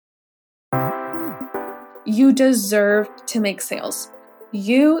You deserve to make sales.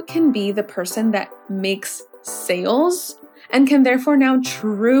 You can be the person that makes sales and can therefore now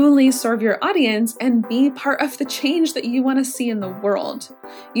truly serve your audience and be part of the change that you want to see in the world.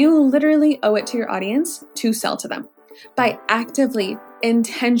 You literally owe it to your audience to sell to them by actively,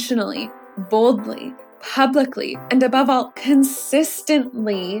 intentionally, boldly, publicly, and above all,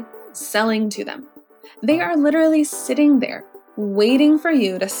 consistently selling to them. They are literally sitting there waiting for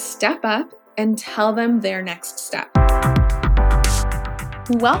you to step up and tell them their next step.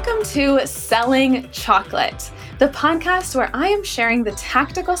 Welcome to Selling Chocolate, the podcast where I am sharing the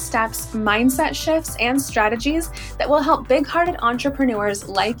tactical steps, mindset shifts, and strategies that will help big-hearted entrepreneurs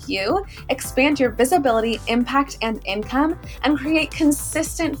like you expand your visibility, impact, and income, and create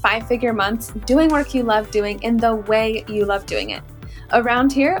consistent 5-figure months doing work you love doing in the way you love doing it.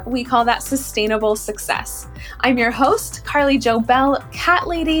 Around here, we call that sustainable success. I'm your host, Carly Jo Bell, cat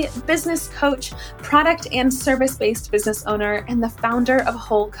lady, business coach, product and service-based business owner, and the founder of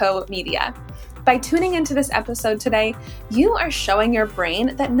Whole Co Media. By tuning into this episode today, you are showing your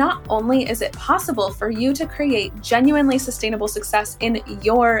brain that not only is it possible for you to create genuinely sustainable success in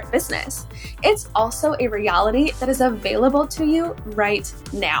your business, it's also a reality that is available to you right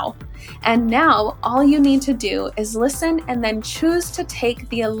now. And now all you need to do is listen and then choose to take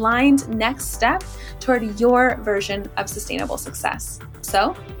the aligned next step toward your version of sustainable success.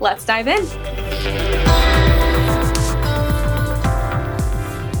 So let's dive in.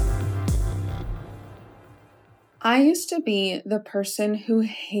 I used to be the person who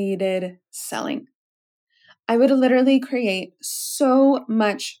hated selling. I would literally create so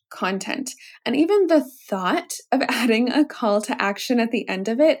much content, and even the thought of adding a call to action at the end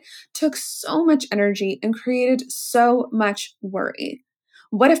of it took so much energy and created so much worry.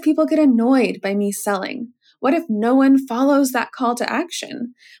 What if people get annoyed by me selling? What if no one follows that call to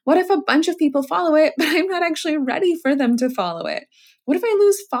action? What if a bunch of people follow it, but I'm not actually ready for them to follow it? What if I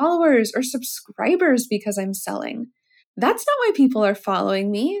lose followers or subscribers because I'm selling? That's not why people are following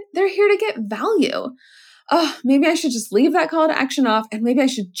me. They're here to get value. Oh, maybe I should just leave that call to action off and maybe I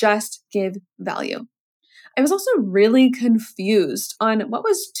should just give value. I was also really confused on what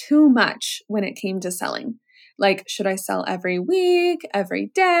was too much when it came to selling. Like, should I sell every week,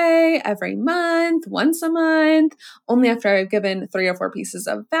 every day, every month, once a month, only after I've given 3 or 4 pieces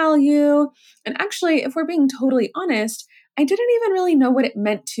of value? And actually, if we're being totally honest, I didn't even really know what it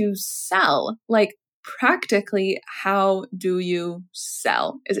meant to sell. Like, practically, how do you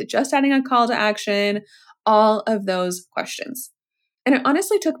sell? Is it just adding a call to action? All of those questions. And it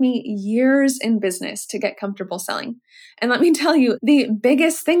honestly took me years in business to get comfortable selling. And let me tell you, the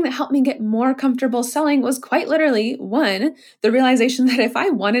biggest thing that helped me get more comfortable selling was quite literally, 1, the realization that if I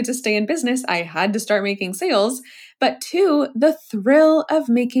wanted to stay in business, I had to start making sales. But 2, the thrill of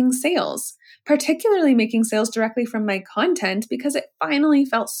making sales, particularly making sales directly from my content because it finally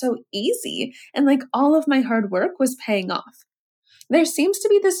felt so easy and like all of my hard work was paying off. There seems to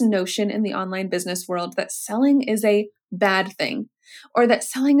be this notion in the online business world that selling is a bad thing, or that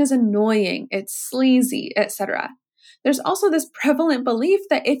selling is annoying, it's sleazy, etc. There's also this prevalent belief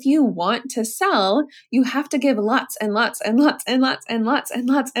that if you want to sell, you have to give lots and lots and lots and lots and lots and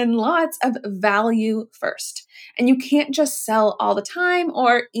lots and lots of value first. And you can't just sell all the time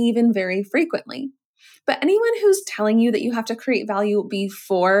or even very frequently. But anyone who's telling you that you have to create value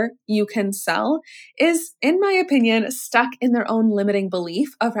before you can sell is, in my opinion, stuck in their own limiting belief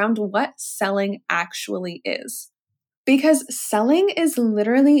around what selling actually is. Because selling is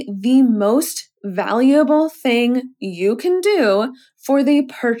literally the most valuable thing you can do for the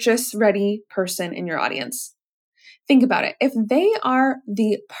purchase-ready person in your audience. Think about it. If they are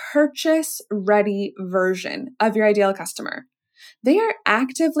the purchase-ready version of your ideal customer, they are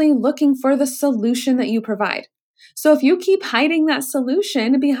actively looking for the solution that you provide. So if you keep hiding that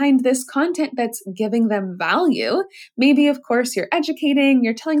solution behind this content that's giving them value, maybe of course you're educating,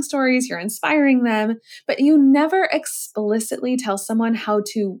 you're telling stories, you're inspiring them, but you never explicitly tell someone how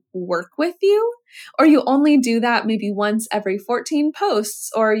to work with you, or you only do that maybe once every 14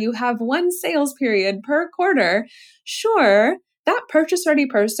 posts, or you have one sales period per quarter, sure, that purchase-ready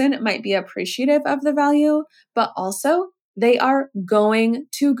person might be appreciative of the value, but also they are going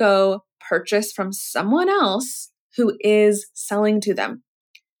to go purchase from someone else who is selling to them.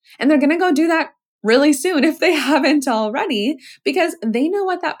 And they're going to go do that really soon if they haven't already, because they know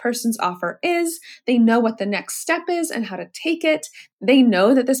what that person's offer is. They know what the next step is and how to take it. They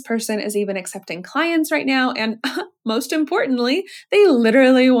know that this person is even accepting clients right now. And most importantly, they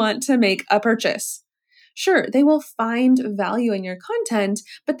literally want to make a purchase. Sure, they will find value in your content,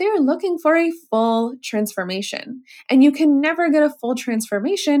 but they are looking for a full transformation. And you can never get a full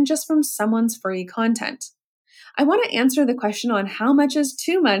transformation just from someone's free content. I want to answer the question on how much is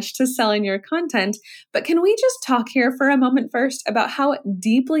too much to sell in your content, but can we just talk here for a moment first about how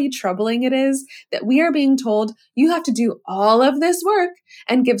deeply troubling it is that we are being told you have to do all of this work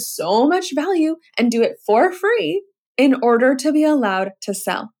and give so much value and do it for free in order to be allowed to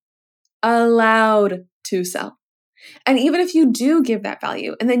sell? Allowed to sell. And even if you do give that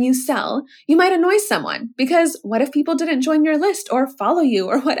value and then you sell, you might annoy someone because what if people didn't join your list or follow you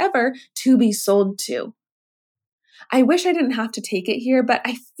or whatever to be sold to? I wish I didn't have to take it here, but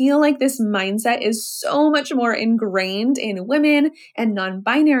I feel like this mindset is so much more ingrained in women and non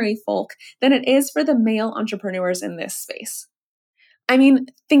binary folk than it is for the male entrepreneurs in this space. I mean,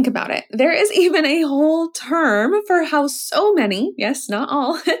 think about it. There is even a whole term for how so many, yes, not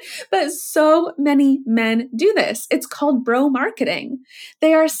all, but so many men do this. It's called bro marketing.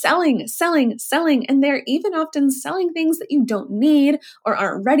 They are selling, selling, selling, and they're even often selling things that you don't need or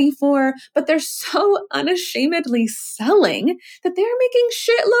aren't ready for, but they're so unashamedly selling that they're making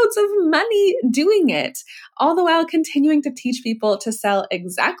shitloads of money doing it, all the while continuing to teach people to sell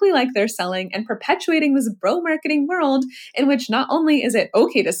exactly like they're selling and perpetuating this bro marketing world in which not only is it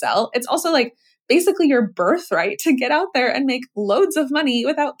okay to sell, it's also like basically your birthright to get out there and make loads of money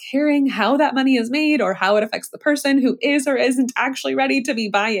without caring how that money is made or how it affects the person who is or isn't actually ready to be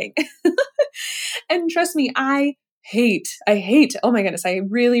buying. And trust me, I hate, oh my goodness, I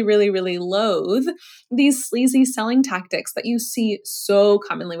really, really, really loathe these sleazy selling tactics that you see so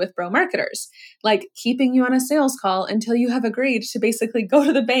commonly with bro marketers, like keeping you on a sales call until you have agreed to basically go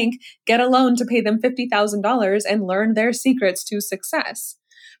to the bank, get a loan to pay them $50,000 and learn their secrets to success.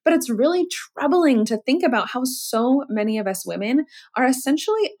 But it's really troubling to think about how so many of us women are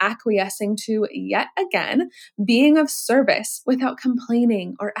essentially acquiescing to, yet again, being of service without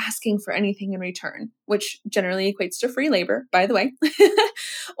complaining or asking for anything in return, which generally equates to free labor, by the way,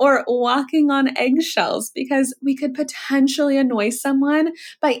 or walking on eggshells because we could potentially annoy someone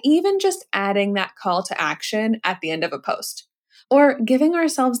by even just adding that call to action at the end of a post. Or giving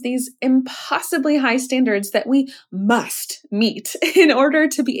ourselves these impossibly high standards that we must meet in order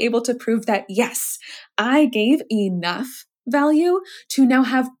to be able to prove that, yes, I gave enough value to now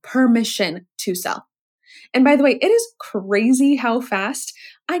have permission to sell. And by the way, it is crazy how fast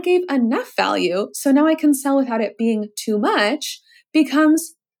I gave enough value, so now I can sell without it being too much,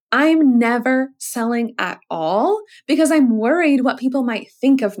 becomes I'm never selling at all because I'm worried what people might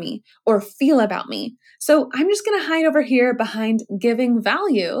think of me or feel about me. So I'm just going to hide over here behind giving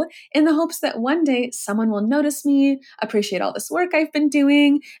value in the hopes that one day someone will notice me, appreciate all this work I've been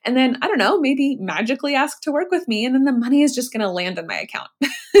doing, and then, I don't know, maybe magically ask to work with me, and then the money is just going to land in my account.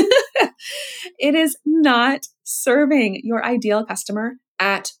 It is not serving your ideal customer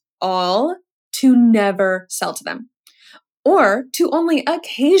at all to never sell to them, or to only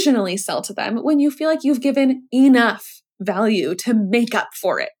occasionally sell to them when you feel like you've given enough value to make up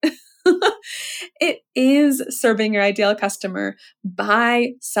for it. It is serving your ideal customer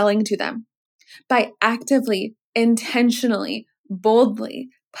by selling to them, by actively, intentionally, boldly,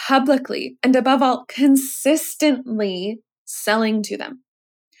 publicly, and above all, consistently selling to them.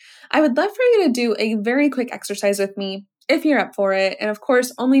 I would love for you to do a very quick exercise with me if you're up for it. And of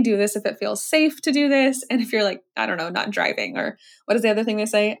course, only do this if it feels safe to do this. And if you're like, I don't know, not driving, or what is the other thing they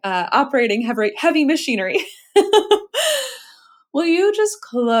say? Operating heavy machinery. Will you just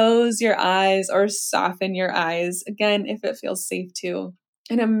close your eyes or soften your eyes? Again, if it feels safe to.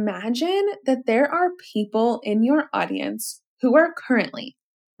 And imagine that there are people in your audience who are currently,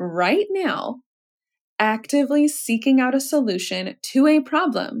 right now, actively seeking out a solution to a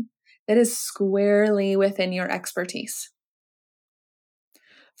problem that is squarely within your expertise.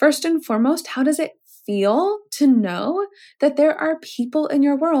 First and foremost, how does it feel to know that there are people in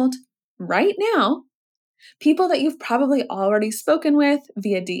your world right now, people that you've probably already spoken with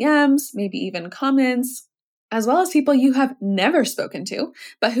via DMs, maybe even comments, as well as people you have never spoken to,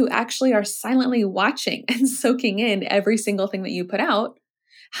 but who actually are silently watching and soaking in every single thing that you put out?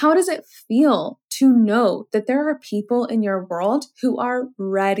 How does it feel to know that there are people in your world who are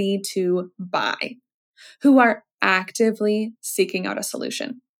ready to buy, who are actively seeking out a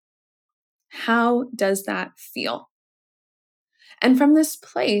solution? How does that feel? And from this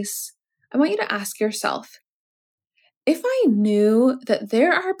place, I want you to ask yourself, if I knew that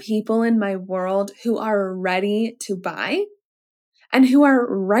there are people in my world who are ready to buy and who are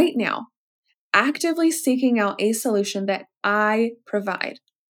right now actively seeking out a solution that I provide,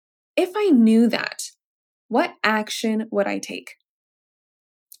 if I knew that, what action would I take?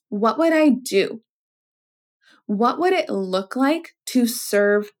 What would I do? What would it look like to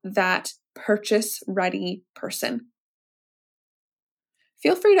serve that purchase-ready person?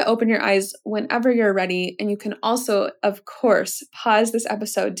 Feel free to open your eyes whenever you're ready, and you can also, of course, pause this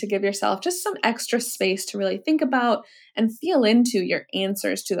episode to give yourself just some extra space to really think about and feel into your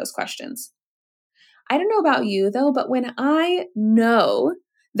answers to those questions. I don't know about you though, but when I know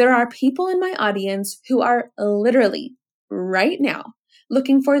there are people in my audience who are literally right now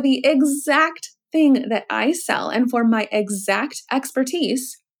looking for the exact thing that I sell and for my exact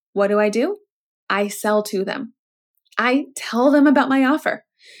expertise, what do? I sell to them. I tell them about my offer.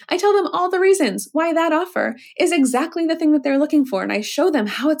 I tell them all the reasons why that offer is exactly the thing that they're looking for, and I show them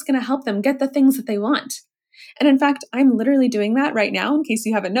how it's going to help them get the things that they want. And in fact, I'm literally doing that right now, in case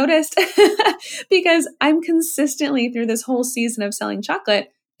you haven't noticed, because I'm consistently through this whole season of selling chocolate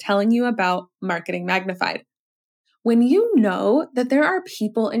telling you about Marketing Magnified. When you know that there are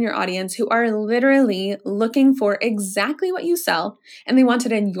people in your audience who are literally looking for exactly what you sell and they want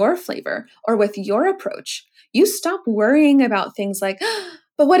it in your flavor or with your approach, you stop worrying about things like,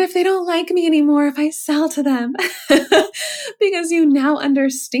 but what if they don't like me anymore if I sell to them? Because you now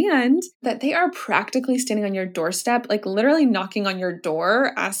understand that they are practically standing on your doorstep, like literally knocking on your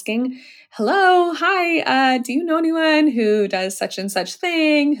door, asking, hello, hi, do you know anyone who does such and such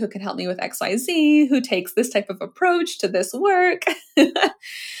thing, who can help me with XYZ, who takes this type of approach to this work?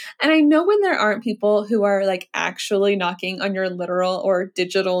 And I know when there aren't people who are like actually knocking on your literal or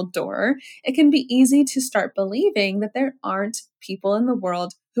digital door, it can be easy to start believing that there aren't people in the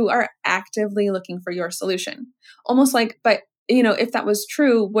world who are actively looking for your solution. Almost like, but if that was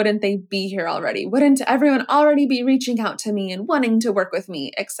true, wouldn't they be here already? Wouldn't everyone already be reaching out to me and wanting to work with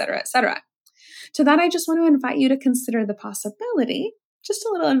me, et cetera, et cetera? To that, I just want to invite you to consider the possibility, just a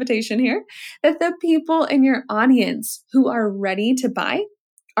little invitation here, that the people in your audience who are ready to buy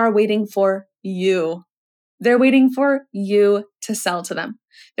are waiting for you. They're waiting for you to sell to them.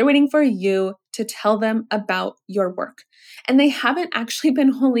 They're waiting for you to tell them about your work. And they haven't actually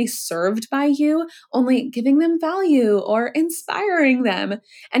been wholly served by you, only giving them value or inspiring them.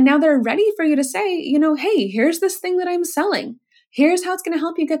 And now they're ready for you to say, hey, here's this thing that I'm selling. Here's how it's going to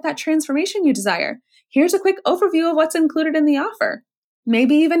help you get that transformation you desire. Here's a quick overview of what's included in the offer.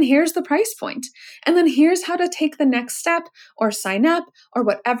 Maybe even here's the price point. And then here's how to take the next step or sign up or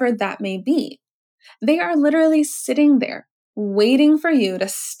whatever that may be. They are literally sitting there waiting for you to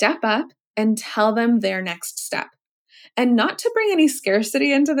step up and tell them their next step. And not to bring any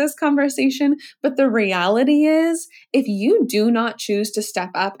scarcity into this conversation, but the reality is, if you do not choose to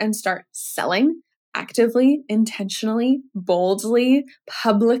step up and start selling actively, intentionally, boldly,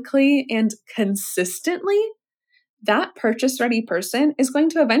 publicly, and consistently, that purchase-ready person is going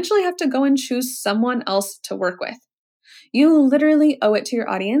to eventually have to go and choose someone else to work with. You literally owe it to your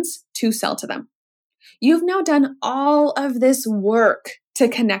audience to sell to them. You've now done all of this work to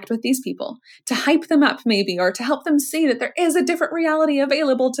connect with these people, to hype them up maybe, or to help them see that there is a different reality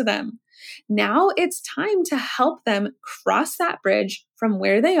available to them. Now it's time to help them cross that bridge from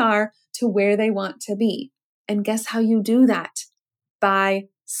where they are to where they want to be. And guess how you do that? By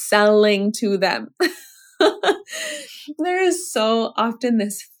selling to them. There is so often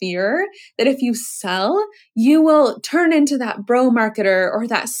this fear that if you sell, you will turn into that bro marketer or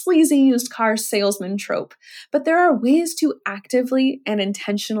that sleazy used car salesman trope. But there are ways to actively and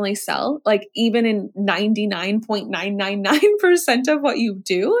intentionally sell, like even in 99.999% of what you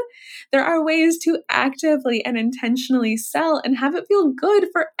do. There are ways to actively and intentionally sell and have it feel good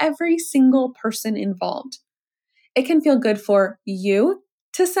for every single person involved. It can feel good for you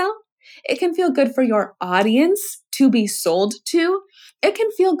to sell. It can feel good for your audience to be sold to. It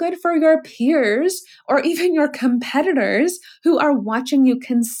can feel good for your peers or even your competitors who are watching you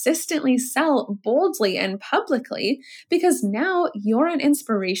consistently sell boldly and publicly, because now you're an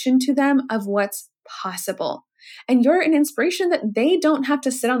inspiration to them of what's possible. And you're an inspiration that they don't have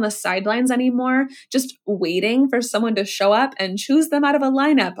to sit on the sidelines anymore, just waiting for someone to show up and choose them out of a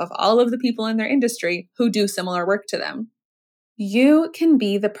lineup of all of the people in their industry who do similar work to them. You can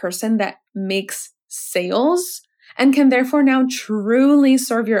be the person that makes sales and can therefore now truly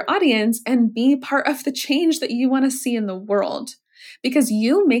serve your audience and be part of the change that you want to see in the world. Because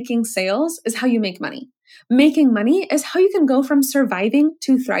you making sales is how you make money. Making money is how you can go from surviving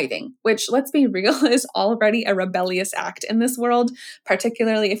to thriving, which, let's be real, is already a rebellious act in this world,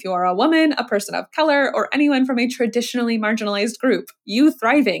 particularly if you are a woman, a person of color, or anyone from a traditionally marginalized group. You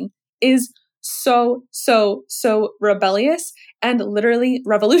thriving is so rebellious and literally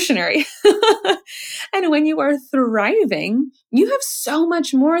revolutionary. And when you are thriving, you have so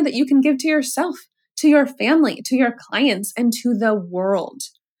much more that you can give to yourself, to your family, to your clients, and to the world.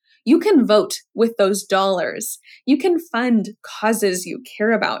 You can vote with those dollars. You can fund causes you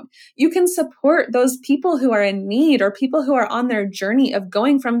care about. You can support those people who are in need or people who are on their journey of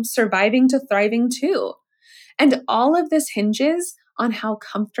going from surviving to thriving too. And all of this hinges on how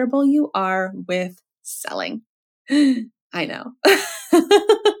comfortable you are with selling. I know.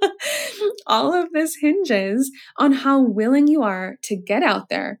 All of this hinges on how willing you are to get out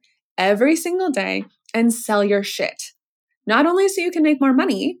there every single day and sell your shit. Not only so you can make more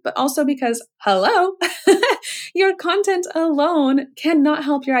money, but also because, hello, your content alone cannot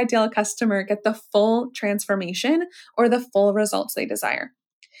help your ideal customer get the full transformation or the full results they desire.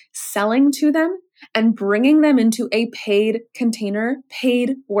 Selling to them and bringing them into a paid container,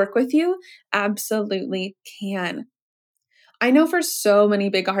 paid work with you, absolutely can. I know for so many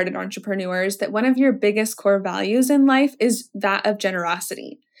big-hearted entrepreneurs that one of your biggest core values in life is that of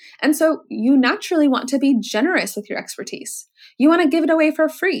generosity. And so you naturally want to be generous with your expertise. You want to give it away for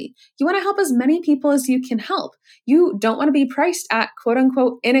free. You want to help as many people as you can help. You don't want to be priced at quote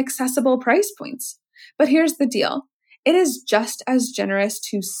unquote inaccessible price points. But here's the deal. It is just as generous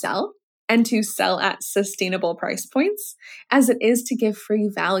to sell and to sell at sustainable price points as it is to give free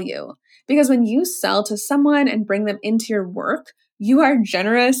value. Because when you sell to someone and bring them into your work, you are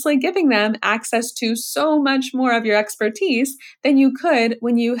generously giving them access to so much more of your expertise than you could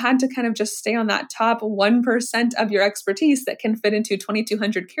when you had to kind of just stay on that top 1% of your expertise that can fit into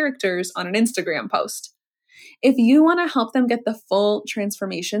 2,200 characters on an Instagram post. If you want to help them get the full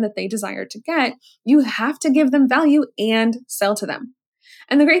transformation that they desire to get, you have to give them value and sell to them.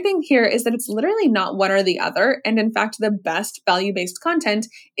 And the great thing here is that it's literally not one or the other. And in fact, the best value-based content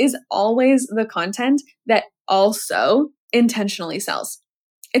is always the content that also intentionally sells.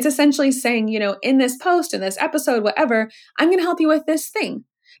 It's essentially saying, in this post, in this episode, whatever, I'm going to help you with this thing.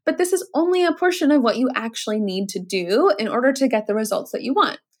 But this is only a portion of what you actually need to do in order to get the results that you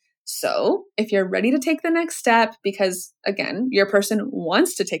want. So if you're ready to take the next step, because again, your person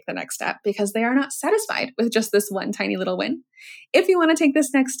wants to take the next step because they are not satisfied with just this one tiny little win. If you want to take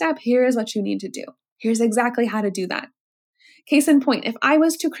this next step, here is what you need to do. Here's exactly how to do that. Case in point, if I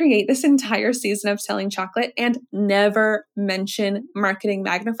was to create this entire season of selling chocolate and never mention marketing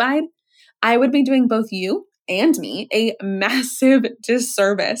magnified, I would be doing both you and me a massive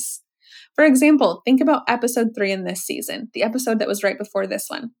disservice. For example, think about episode 3 in this season, the episode that was right before this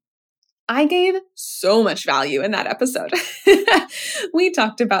one. I gave so much value in that episode. We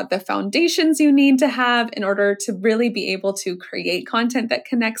talked about the foundations you need to have in order to really be able to create content that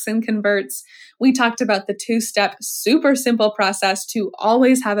connects and converts. We talked about the 2-step, super simple process to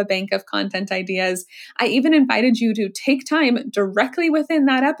always have a bank of content ideas. I even invited you to take time directly within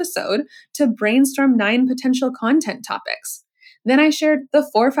that episode to brainstorm 9 potential content topics. Then I shared the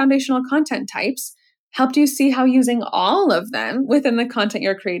 4 foundational content types, helped you see how using all of them within the content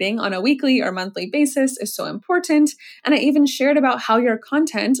you're creating on a weekly or monthly basis is so important. And I even shared about how your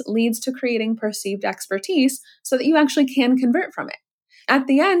content leads to creating perceived expertise so that you actually can convert from it. At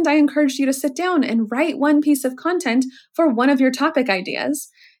the end, I encouraged you to sit down and write one piece of content for one of your topic ideas,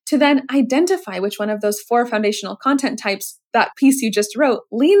 to then identify which one of those 4 foundational content types that piece you just wrote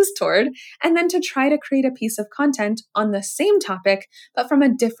leans toward, and then to try to create a piece of content on the same topic, but from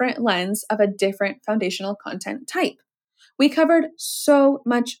a different lens of a different foundational content type. We covered so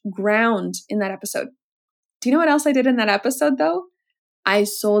much ground in that episode. Do you know what else I did in that episode, though? I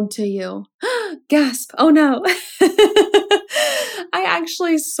sold to you. Gasp. Oh no. I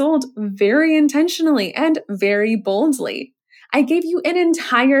actually sold very intentionally and very boldly. I gave you an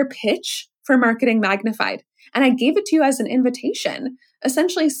entire pitch for Marketing Magnified, and I gave it to you as an invitation,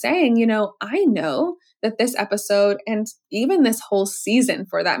 essentially saying, I know that this episode and even this whole season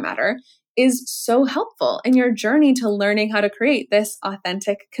for that matter is so helpful in your journey to learning how to create this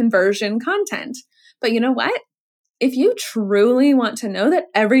authentic conversion content. But you know what? If you truly want to know that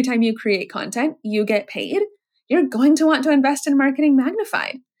every time you create content, you get paid, you're going to want to invest in Marketing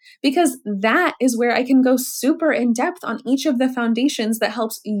Magnified, because that is where I can go super in depth on each of the foundations that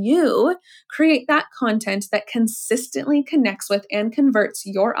helps you create that content that consistently connects with and converts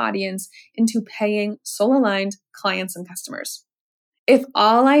your audience into paying soul-aligned clients and customers. If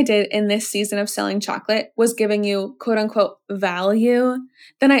all I did in this season of selling chocolate was giving you quote unquote value,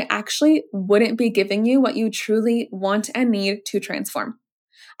 then I actually wouldn't be giving you what you truly want and need to transform.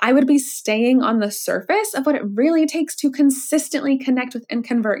 I would be staying on the surface of what it really takes to consistently connect with and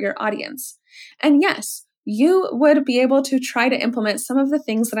convert your audience. And yes, you would be able to try to implement some of the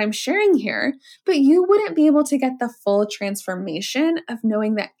things that I'm sharing here, but you wouldn't be able to get the full transformation of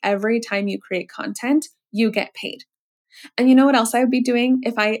knowing that every time you create content, you get paid. And you know what else I would be doing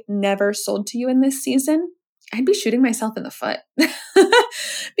if I never sold to you in this season? I'd be shooting myself in the foot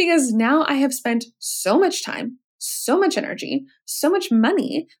because now I have spent so much time, so much energy, so much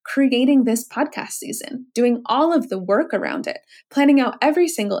money creating this podcast season, doing all of the work around it, planning out every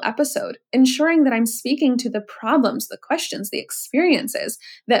single episode, ensuring that I'm speaking to the problems, the questions, the experiences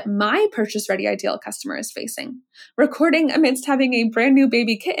that my purchase ready ideal customer is facing, recording amidst having a brand new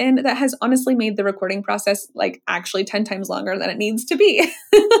baby kitten that has honestly made the recording process like actually 10 times longer than it needs to be.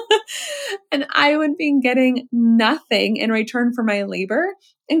 And I would be getting nothing in return for my labor,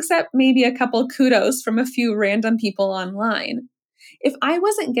 except maybe a couple kudos from a few random people online. If I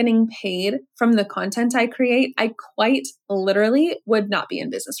wasn't getting paid from the content I create, I quite literally would not be in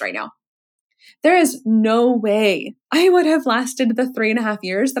business right now. There is no way I would have lasted the 3.5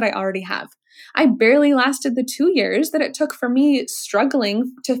 years that I already have. I barely lasted the 2 years that it took for me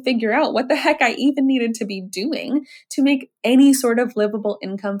struggling to figure out what the heck I even needed to be doing to make any sort of livable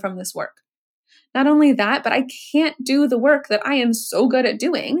income from this work. Not only that, but I can't do the work that I am so good at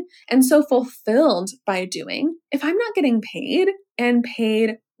doing and so fulfilled by doing if I'm not getting paid and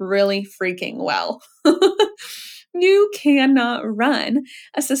paid really freaking well. You cannot run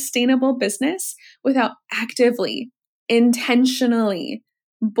a sustainable business without actively, intentionally,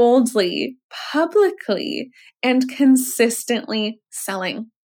 boldly, publicly, and consistently selling.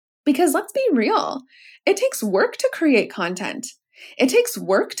 Because let's be real, it takes work to create content. It takes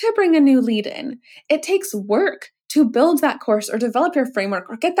work to bring a new lead in. It takes work to build that course or develop your framework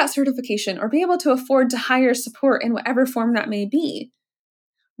or get that certification or be able to afford to hire support in whatever form that may be.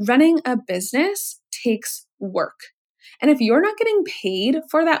 Running a business takes work. And if you're not getting paid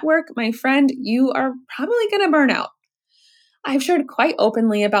for that work, my friend, you are probably going to burn out. I've shared quite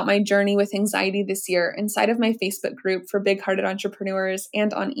openly about my journey with anxiety this year inside of my Facebook group for big-hearted entrepreneurs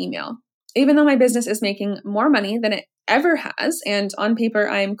and on email. Even though my business is making more money than it ever has, and on paper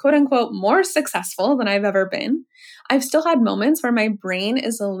I'm quote unquote more successful than I've ever been, I've still had moments where my brain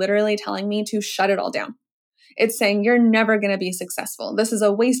is literally telling me to shut it all down. It's saying, you're never going to be successful. This is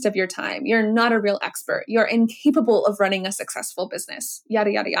a waste of your time. You're not a real expert. You're incapable of running a successful business,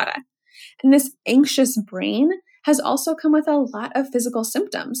 yada, yada, yada. And this anxious brain has also come with a lot of physical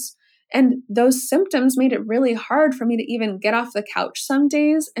symptoms. And those symptoms made it really hard for me to even get off the couch some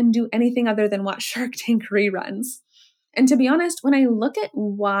days and do anything other than watch Shark Tank reruns. And to be honest, when I look at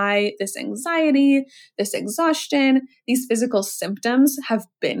why this anxiety, this exhaustion, these physical symptoms have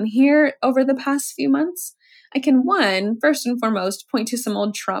been here over the past few months, I can, one, first and foremost, point to some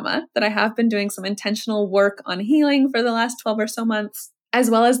old trauma that I have been doing some intentional work on healing for the last 12 or so months, as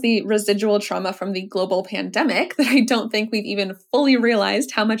well as the residual trauma from the global pandemic that I don't think we've even fully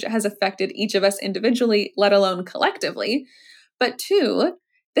realized how much it has affected each of us individually, let alone collectively. But two,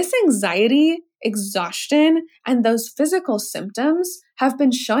 this anxiety, exhaustion, and those physical symptoms have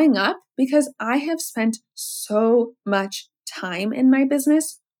been showing up because I have spent so much time in my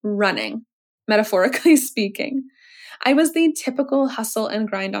business running, metaphorically speaking. I was the typical hustle and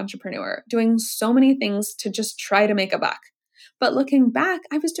grind entrepreneur, doing so many things to just try to make a buck. But looking back,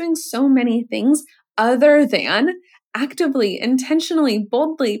 I was doing so many things other than actively, intentionally,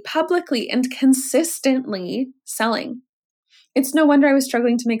 boldly, publicly, and consistently selling. It's no wonder I was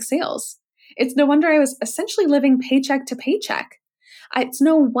struggling to make sales. It's no wonder I was essentially living paycheck to paycheck. It's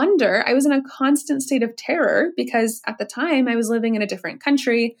no wonder I was in a constant state of terror because at the time I was living in a different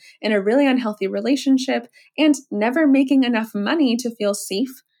country, in a really unhealthy relationship, and never making enough money to feel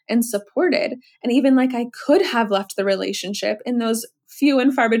safe and supported. And even like I could have left the relationship in those few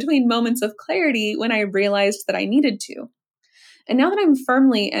and far between moments of clarity when I realized that I needed to. And now that I'm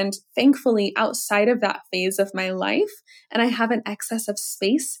firmly and thankfully outside of that phase of my life, and I have an excess of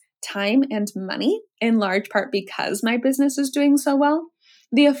space, time, and money, in large part because my business is doing so well,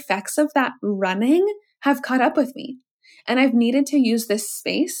 the effects of that running have caught up with me. And I've needed to use this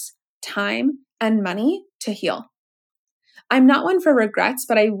space, time, and money to heal. I'm not one for regrets,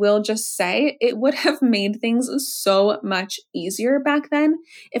 but I will just say it would have made things so much easier back then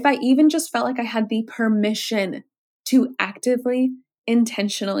if I even just felt like I had the permission to actively,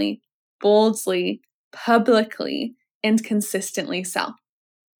 intentionally, boldly, publicly, and consistently sell.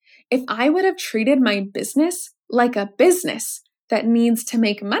 If I would have treated my business like a business that needs to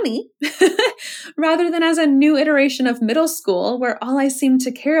make money, rather than as a new iteration of middle school where all I seemed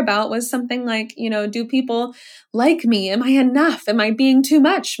to care about was something like, do people like me? Am I enough? Am I being too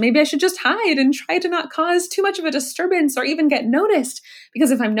much? Maybe I should just hide and try to not cause too much of a disturbance or even get noticed.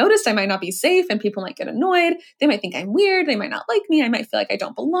 Because if I'm noticed, I might not be safe and people might get annoyed. They might think I'm weird. They might not like me. I might feel like I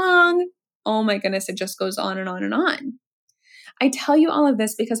don't belong. Oh my goodness, it just goes on and on and on. I tell you all of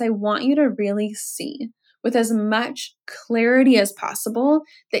this because I want you to really see with as much clarity as possible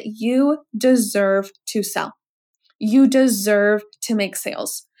that you deserve to sell. You deserve to make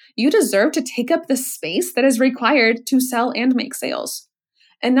sales. You deserve to take up the space that is required to sell and make sales.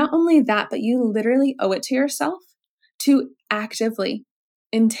 And not only that, but you literally owe it to yourself to actively,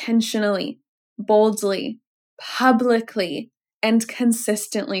 intentionally, boldly, publicly, and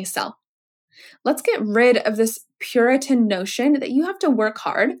consistently sell. Let's get rid of this Puritan notion that you have to work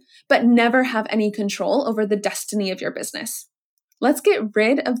hard, but never have any control over the destiny of your business. Let's get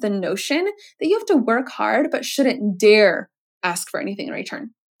rid of the notion that you have to work hard, but shouldn't dare ask for anything in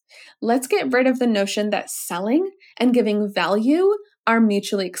return. Let's get rid of the notion that selling and giving value are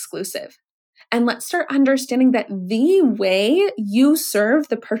mutually exclusive. And let's start understanding that the way you serve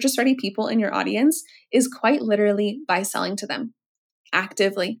the purchase-ready people in your audience is quite literally by selling to them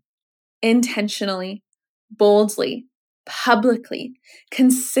actively, intentionally, boldly, publicly,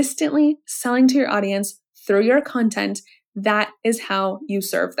 consistently selling to your audience through your content. That is how you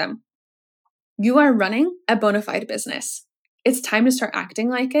serve them. You are running a bona fide business. It's time to start acting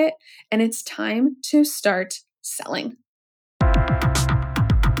like it, and it's time to start selling.